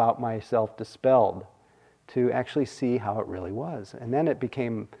illusion about myself dispelled, to actually see how it really was. And then it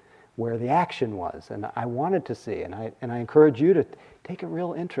became where the action was, and I wanted to see, and I encourage you to take a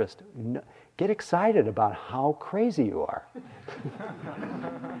real interest. Get excited about how crazy you are.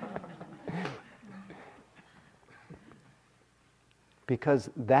 Because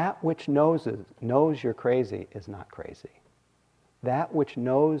that which knows you're crazy is not crazy. That which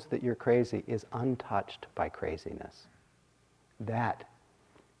knows that you're crazy is untouched by craziness. That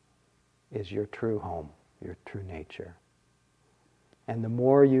is your true home, your true nature. And the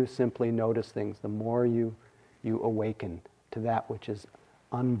more you simply notice things, the more you awaken to that which is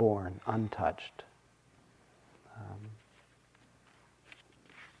unborn, untouched,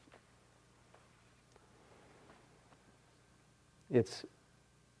 It's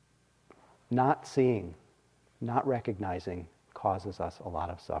not seeing, not recognizing causes us a lot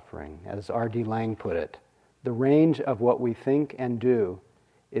of suffering. As R.D. Laing put it, the range of what we think and do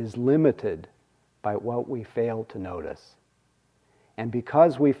is limited by what we fail to notice. And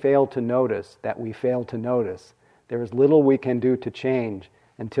because we fail to notice that we fail to notice, there is little we can do to change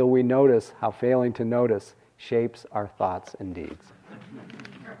until we notice how failing to notice shapes our thoughts and deeds.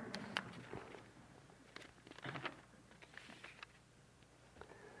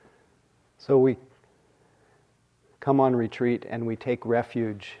 So we come on retreat and we take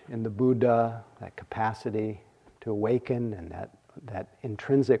refuge in the Buddha, that capacity to awaken, and that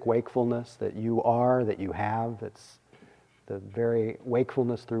intrinsic wakefulness that you are, that you have, that's the very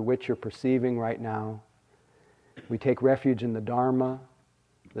wakefulness through which you're perceiving right now. We take refuge in the Dharma,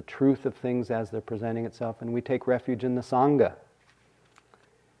 the truth of things as they're presenting itself, and we take refuge in the Sangha.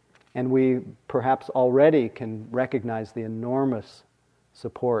 And we perhaps already can recognize the enormous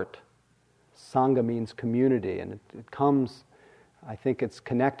support. Sangha means community, and it comes, I think it's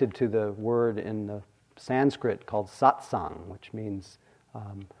connected to the word in the Sanskrit called satsang, which means,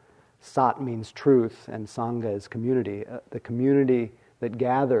 sat means truth, and sangha is community. The community that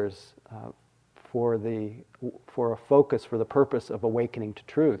gathers for a focus, for the purpose of awakening to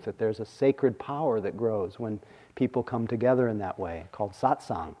truth, that there's a sacred power that grows when people come together in that way, called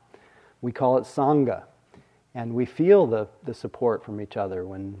satsang. We call it sangha. And we feel the support from each other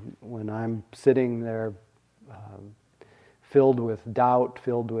when I'm sitting there filled with doubt,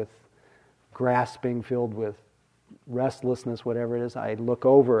 filled with grasping, filled with restlessness, whatever it is. I look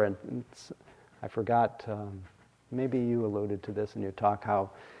over and I forgot, maybe you alluded to this in your talk, how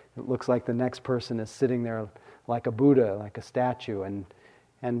it looks like the next person is sitting there like a Buddha, like a statue.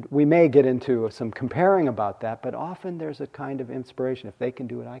 And we may get into some comparing about that, but often there's a kind of inspiration. If they can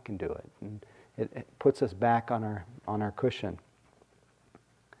do it, I can do it. And it puts us back on our cushion.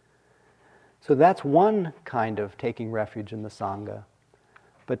 So that's one kind of taking refuge in the Sangha.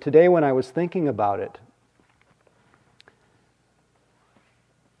 But today when I was thinking about it,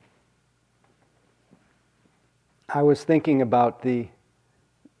 I was thinking about the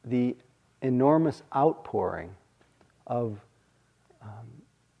enormous outpouring of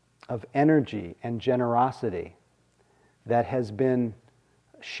energy and generosity that has been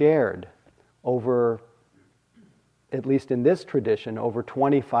shared over, at least in this tradition, over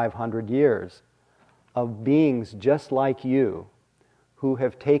 2,500 years of beings just like you who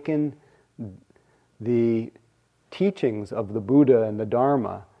have taken the teachings of the Buddha and the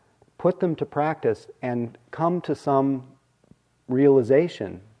Dharma, put them to practice, and come to some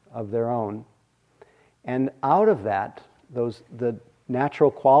realization of their own. And out of that, the natural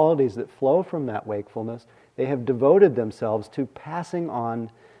qualities that flow from that wakefulness, they have devoted themselves to passing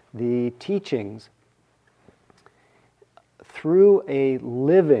on the teachings through a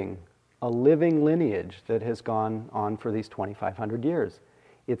living lineage that has gone on for these 2,500 years.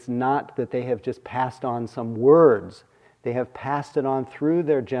 It's not that they have just passed on some words. They have passed it on through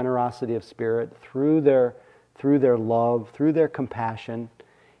their generosity of spirit, through their love, through their compassion.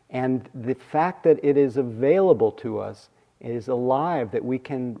 And the fact that it is available to us, it is alive, that we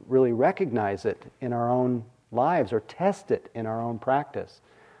can really recognize it in our own lives or test it in our own practice,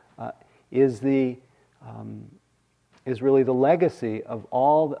 is really the legacy of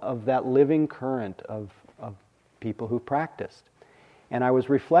all of that living current of people who practiced. And I was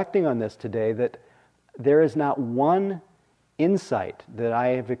reflecting on this today, that there is not one insight that I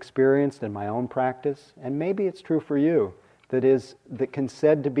have experienced in my own practice, and maybe it's true for you, that can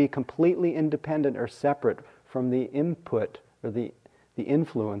said to be completely independent or separate from the input or the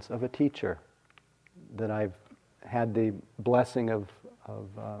influence of a teacher that I've had the blessing of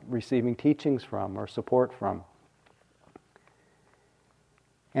receiving teachings from or support from.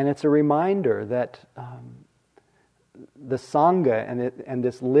 And it's a reminder that the Sangha and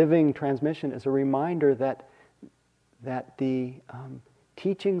this living transmission is a reminder that the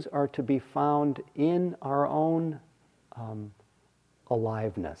teachings are to be found in our own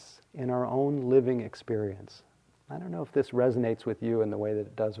aliveness, in our own living experience. I don't know if this resonates with you in the way that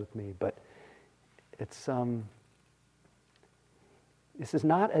it does with me, but it's this is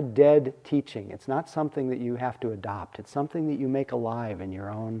not a dead teaching. It's not something that you have to adopt. It's something that you make alive in your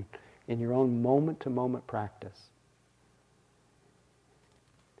own moment-to-moment practice.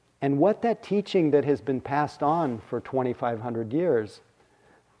 And what that teaching that has been passed on for 2,500 years,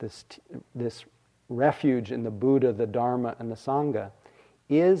 this refuge in the Buddha, the Dharma, and the Sangha,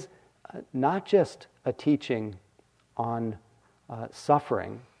 is not just a teaching on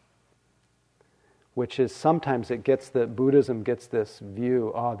suffering which is sometimes Buddhism gets this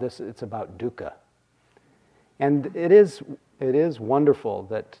view, it's about dukkha. And it is wonderful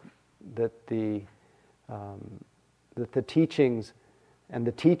that the teachings and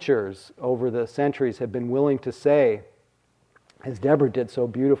the teachers over the centuries have been willing to say, as Deborah did so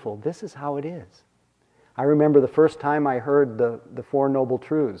beautiful, this is how it is. I remember the first time I heard the Four Noble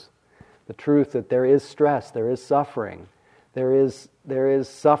Truths, the truth that there is stress, there is suffering, there is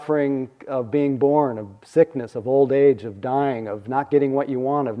suffering of being born, of sickness, of old age, of dying, of not getting what you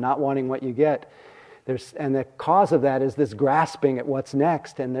want, of not wanting what you get. And the cause of that is this grasping at what's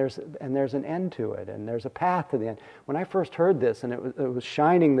next, and there's an end to it, and there's a path to the end. When I first heard this, and it was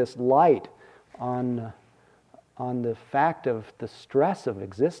shining this light on the fact of the stress of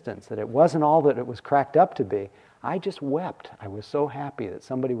existence, that it wasn't all that it was cracked up to be, I just wept. I was so happy that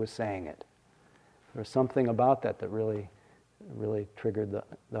somebody was saying it. There was something about that really triggered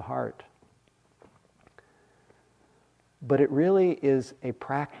the heart. But it really is a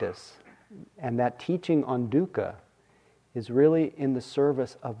practice. And that teaching on dukkha is really in the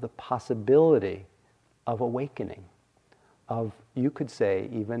service of the possibility of awakening, of, you could say,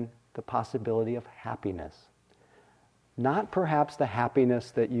 even the possibility of happiness. Not perhaps the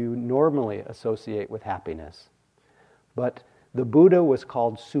happiness that you normally associate with happiness, but the Buddha was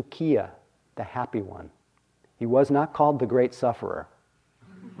called Sukhiya, the happy one. He was not called the great sufferer.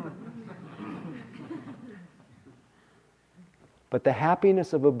 But the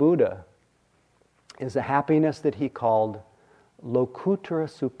happiness of a Buddha is a happiness that he called Lokuttara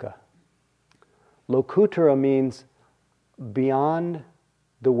Sukha. Lokuttara means beyond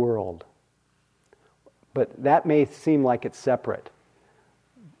the world. But that may seem like it's separate.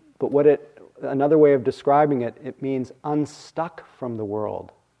 But another way of describing it, it means unstuck from the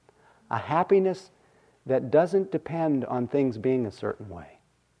world. A happiness that doesn't depend on things being a certain way.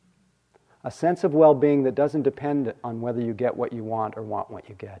 A sense of well-being that doesn't depend on whether you get what you want or want what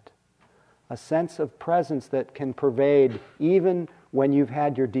you get. A sense of presence that can pervade even when you've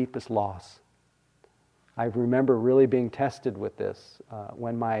had your deepest loss. I remember really being tested with this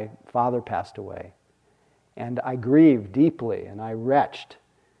when my father passed away. And I grieved deeply, and I retched,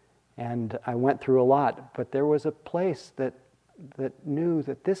 and I went through a lot. But there was a place that knew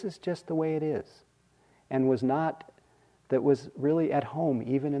that this is just the way it is, and that was really at home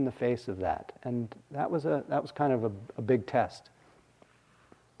even in the face of that. And that was kind of a big test.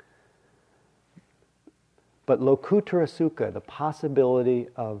 But Lokuttara Sukha, the possibility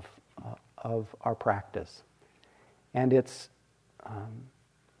of our practice, and it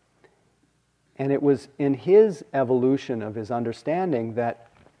was in his evolution of his understanding that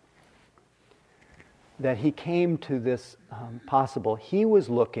he came to this possible. He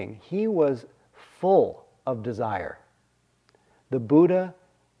was full of desire. The Buddha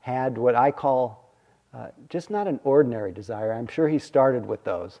had what I call just not an ordinary desire. I'm sure he started with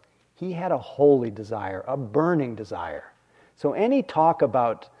those. He had a holy desire, a burning desire. So any talk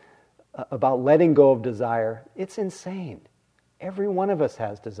about letting go of desire, it's insane. Every one of us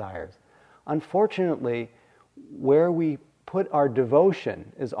has desires. Unfortunately, where we put our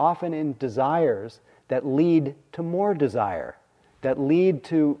devotion is often in desires that lead to more desire, that lead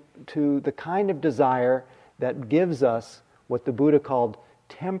to the kind of desire that gives us what the Buddha called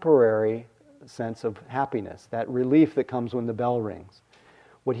temporary sense of happiness, that relief that comes when the bell rings.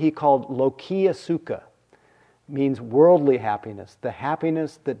 What he called Lokiya Sukha means worldly happiness, the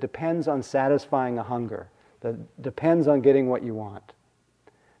happiness that depends on satisfying a hunger, that depends on getting what you want.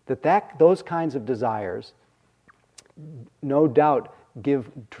 Those kinds of desires, no doubt, give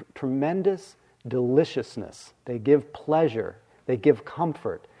tremendous deliciousness. They give pleasure. They give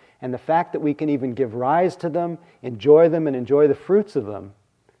comfort. And the fact that we can even give rise to them, enjoy them, and enjoy the fruits of them,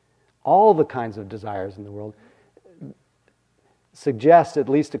 all the kinds of desires in the world, suggest, at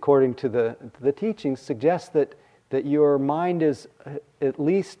least according to the teachings, suggest that your mind is at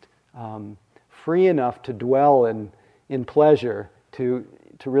least free enough to dwell in pleasure, to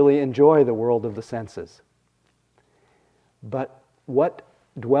really enjoy the world of the senses. But what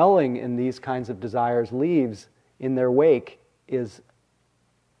dwelling in these kinds of desires leaves in their wake is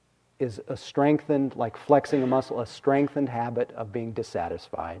a strengthened, like flexing a muscle, a strengthened habit of being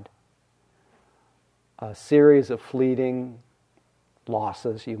dissatisfied. A series of fleeting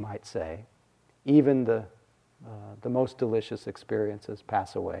losses, you might say. Even the most delicious experiences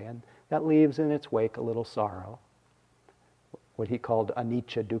pass away, and that leaves in its wake a little sorrow, what he called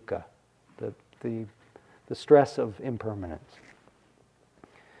anicca dukkha, the stress of impermanence.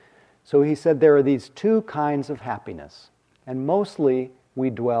 So he said there are these two kinds of happiness, and mostly we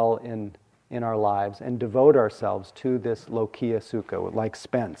dwell in our lives and devote ourselves to this Lokiya Sukha, like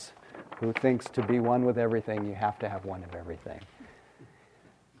Spence, who thinks to be one with everything, you have to have one of everything.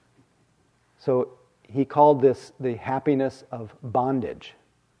 So he called this the happiness of bondage,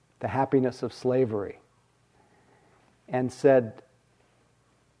 the happiness of slavery, and said,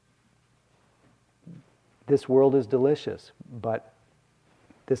 this world is delicious, but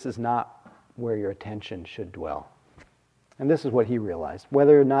this is not where your attention should dwell. And this is what he realized.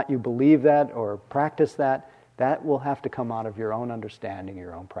 Whether or not you believe that or practice that, that will have to come out of your own understanding,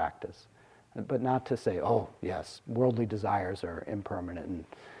 your own practice. But not to say, oh, yes, worldly desires are impermanent and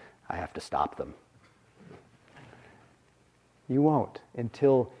I have to stop them. You won't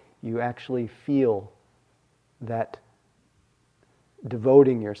until you actually feel that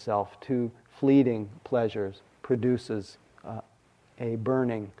devoting yourself to fleeting pleasures produces a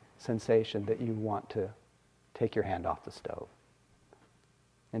burning sensation that you want to take your hand off the stove.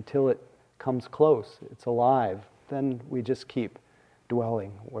 Until it comes close, it's alive, then we just keep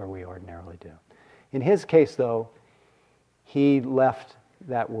dwelling where we ordinarily do. In his case, though, he left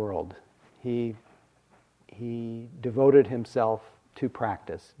that world. He devoted himself to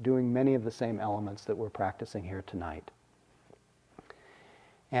practice, doing many of the same elements that we're practicing here tonight.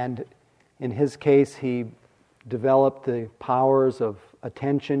 And in his case, he developed the powers of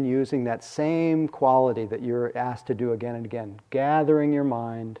attention using that same quality that you're asked to do again and again, gathering your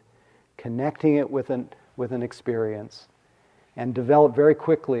mind, connecting it with an experience, and develop very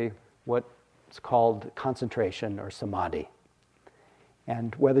quickly what's called concentration or samadhi.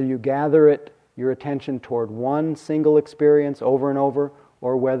 And whether you gather your attention toward one single experience over and over,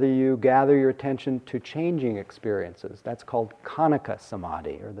 or whether you gather your attention to changing experiences, that's called khanika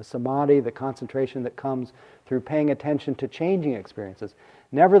samadhi, or the samadhi, the concentration that comes through paying attention to changing experiences.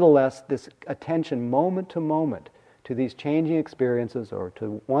 Nevertheless, this attention moment to moment to these changing experiences or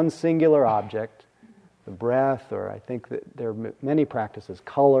to one singular object, the breath, or I think that there are many practices,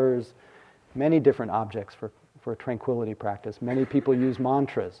 colors, many different objects for tranquility practice. Many people use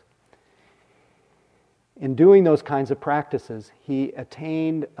mantras. In doing those kinds of practices, he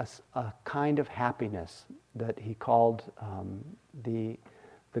attained a kind of happiness that he called the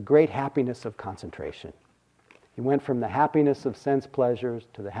great happiness of concentration. He went from the happiness of sense pleasures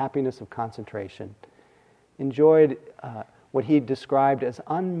to the happiness of concentration, enjoyed what he described as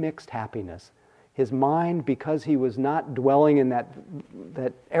unmixed happiness. His mind, because he was not dwelling in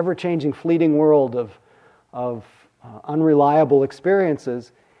that ever-changing, fleeting world of unreliable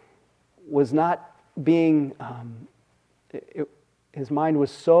experiences, was not being, his mind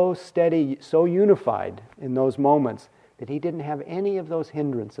was so steady, so unified in those moments that he didn't have any of those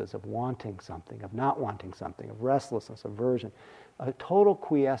hindrances of wanting something, of not wanting something, of restlessness, aversion, a total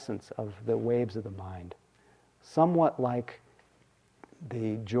quiescence of the waves of the mind, somewhat like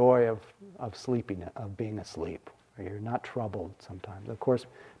the joy of sleeping, of being asleep. You're not troubled sometimes. Of course,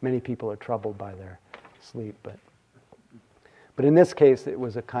 many people are troubled by their sleep, but in this case, it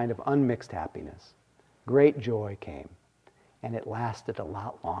was a kind of unmixed happiness. Great joy came, and it lasted a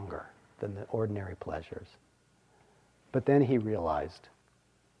lot longer than the ordinary pleasures. But then he realized,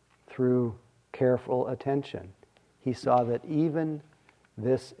 through careful attention, he saw that even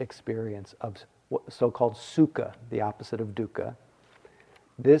this experience of so-called sukha, the opposite of dukkha,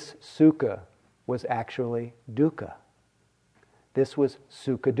 this sukha was actually dukkha. This was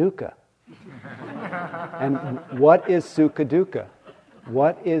sukha dukkha. And what is sukha dukkha?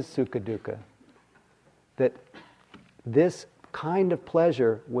 What is sukha dukkha? That this kind of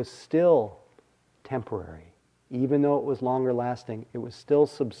pleasure was still temporary. Even though it was longer lasting, it was still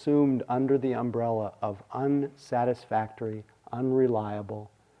subsumed under the umbrella of unsatisfactory,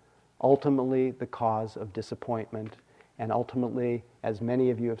 unreliable, ultimately the cause of disappointment, and ultimately, as many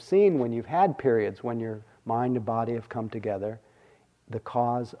of you have seen when you've had periods when your mind and body have come together, the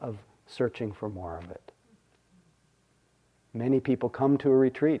cause of searching for more of it. Many people come to a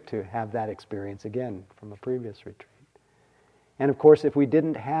retreat to have that experience again from a previous retreat. And of course, if we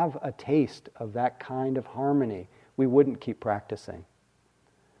didn't have a taste of that kind of harmony, we wouldn't keep practicing.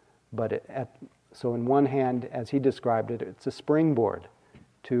 But so in one hand, as he described it, it's a springboard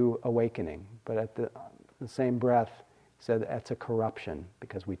to awakening. But at the same breath, he said that's a corruption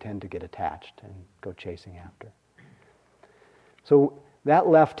because we tend to get attached and go chasing after. So that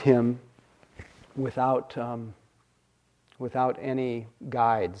left him without any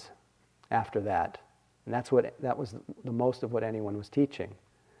guides after that. And that was the most of what anyone was teaching.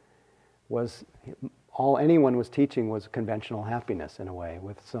 All anyone was teaching was conventional happiness in a way,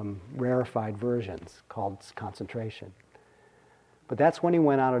 with some rarefied versions called concentration. But that's when he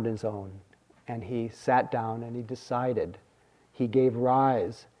went out on his own, and he sat down and he decided. He gave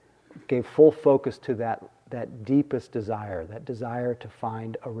full focus to that deepest desire, that desire to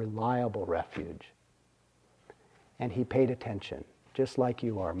find a reliable refuge. And he paid attention, just like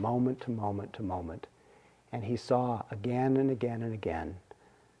you are, moment to moment to moment. And he saw again and again and again,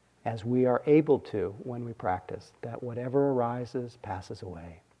 as we are able to when we practice, that whatever arises passes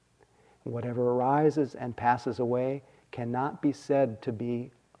away. Whatever arises and passes away cannot be said to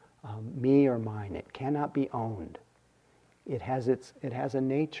be me or mine. It cannot be owned. It has a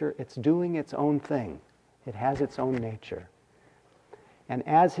nature. It's doing its own thing. It has its own nature. And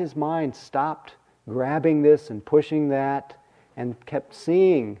as his mind stopped grabbing this and pushing that and kept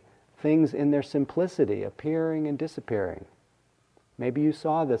seeing things in their simplicity, appearing and disappearing. Maybe you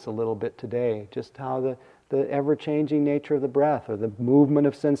saw this a little bit today, just how the ever-changing nature of the breath, or the movement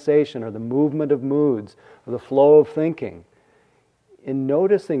of sensation, or the movement of moods, or the flow of thinking. In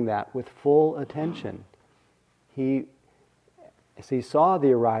noticing that with full attention, as he saw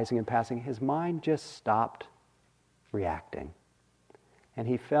the arising and passing, his mind just stopped reacting. And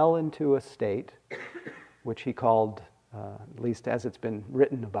he fell into a state which he called, at least as it's been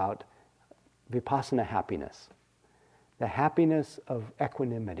written about, vipassana happiness. The happiness of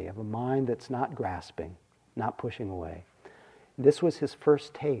equanimity, of a mind that's not grasping, not pushing away. This was his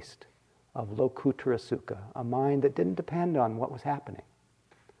first taste of lokuttara sukha, a mind that didn't depend on what was happening.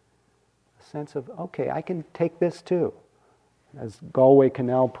 A sense of, okay, I can take this too. As Galway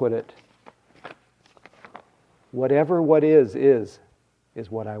Connell put it, whatever what is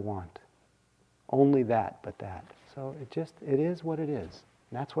what I want. Only that, but that. So it is what it is.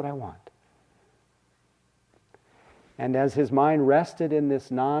 And that's what I want. And as his mind rested in this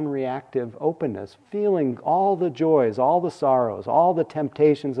non-reactive openness, feeling all the joys, all the sorrows, all the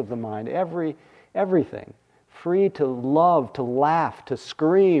temptations of the mind, everything, free to love, to laugh, to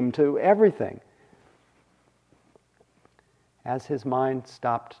scream, to everything. As his mind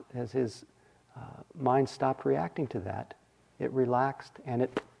stopped reacting to that, it relaxed and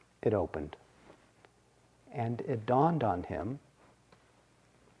it opened. And it dawned on him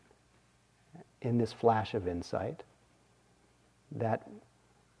in this flash of insight that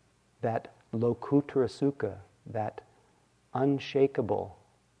lokuttara sukha, that unshakable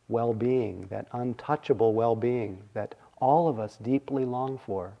well-being, that untouchable well-being that all of us deeply long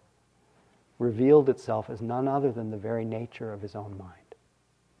for, revealed itself as none other than the very nature of his own mind,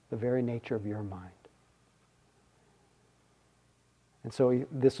 the very nature of your mind. And so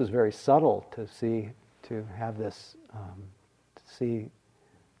this was very subtle to see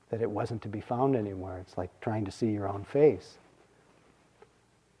that it wasn't to be found anywhere. It's like trying to see your own face.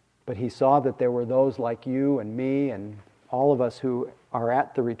 But he saw that there were those like you and me and all of us who are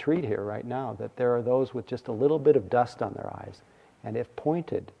at the retreat here right now, that there are those with just a little bit of dust on their eyes. And if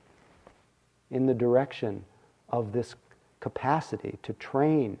pointed in the direction of this capacity to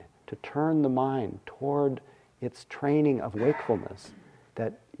train, to turn the mind toward its training of wakefulness,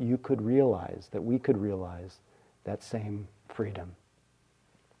 that you could realize, that we could realize that same freedom.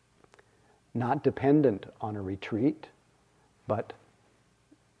 Not dependent on a retreat, but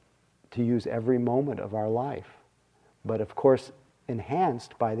to use every moment of our life. But of course,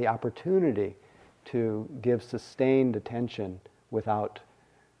 enhanced by the opportunity to give sustained attention without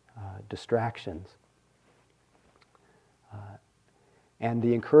distractions. And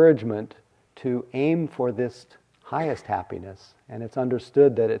the encouragement to aim for this highest happiness. And it's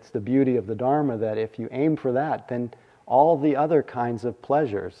understood that it's the beauty of the Dharma that if you aim for that, then all the other kinds of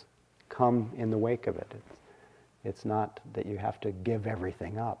pleasures come in the wake of it. It's not that you have to give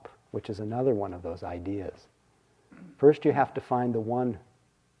everything up, which is another one of those ideas. First you have to find the one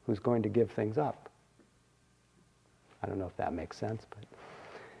who's going to give things up. I don't know if that makes sense, but...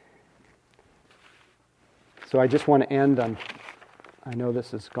 So I just want to end on, I know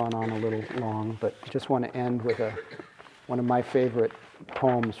this has gone on a little long, but I just want to end with one of my favorite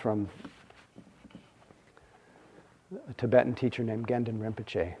poems from a Tibetan teacher named Gendon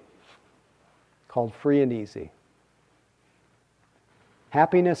Rinpoche, called Free and Easy.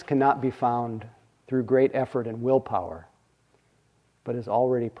 Happiness cannot be found through great effort and willpower, but is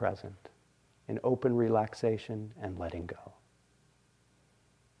already present in open relaxation and letting go.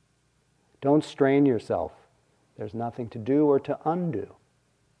 Don't strain yourself. There's nothing to do or to undo.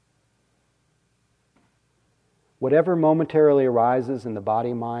 Whatever momentarily arises in the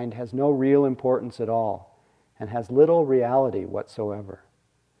body-mind has no real importance at all and has little reality whatsoever.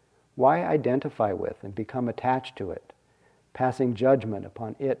 Why identify with and become attached to it, passing judgment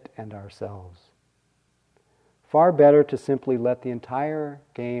upon it and ourselves? Far better to simply let the entire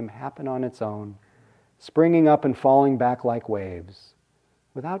game happen on its own, springing up and falling back like waves,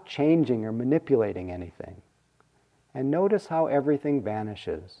 without changing or manipulating anything. And notice how everything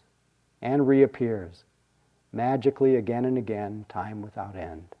vanishes and reappears magically again and again, time without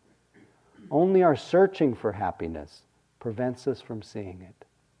end. Only our searching for happiness prevents us from seeing it.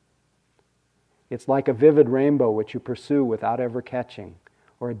 It's like a vivid rainbow which you pursue without ever catching,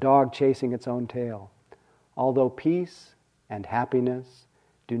 or a dog chasing its own tail. Although peace and happiness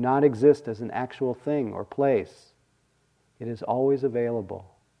do not exist as an actual thing or place, it is always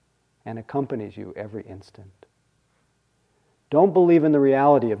available and accompanies you every instant. Don't believe in the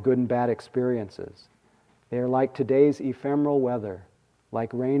reality of good and bad experiences. They are like today's ephemeral weather, like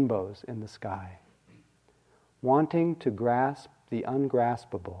rainbows in the sky. Wanting to grasp the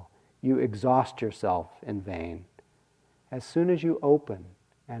ungraspable, you exhaust yourself in vain. As soon as you open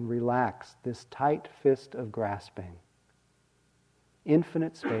and relax this tight fist of grasping,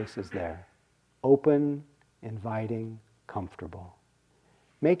 infinite space is there, open, inviting, comfortable.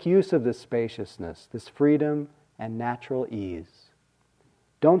 Make use of this spaciousness, this freedom and natural ease.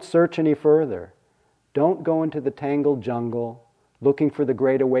 Don't search any further. Don't go into the tangled jungle looking for the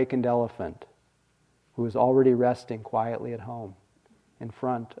great awakened elephant who is already resting quietly at home in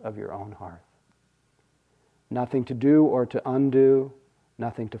front of your own hearth. Nothing to do or to undo,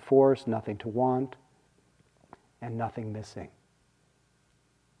 nothing to force, nothing to want, and nothing missing.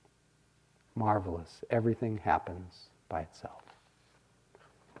 Marvelous. Everything happens by itself.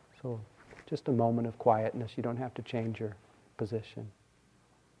 So just a moment of quietness. You don't have to change your position.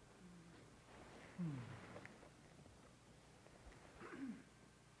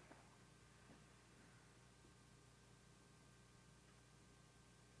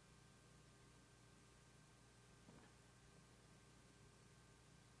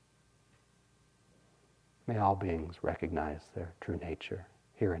 May all beings recognize their true nature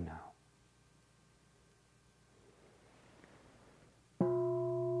here and now.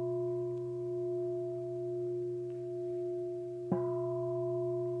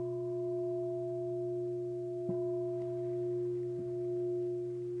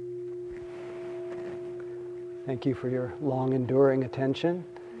 Thank you for your long enduring attention.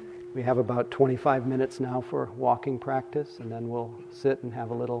 We have about 25 minutes now for walking practice, and then we'll sit and have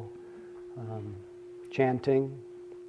a little chanting,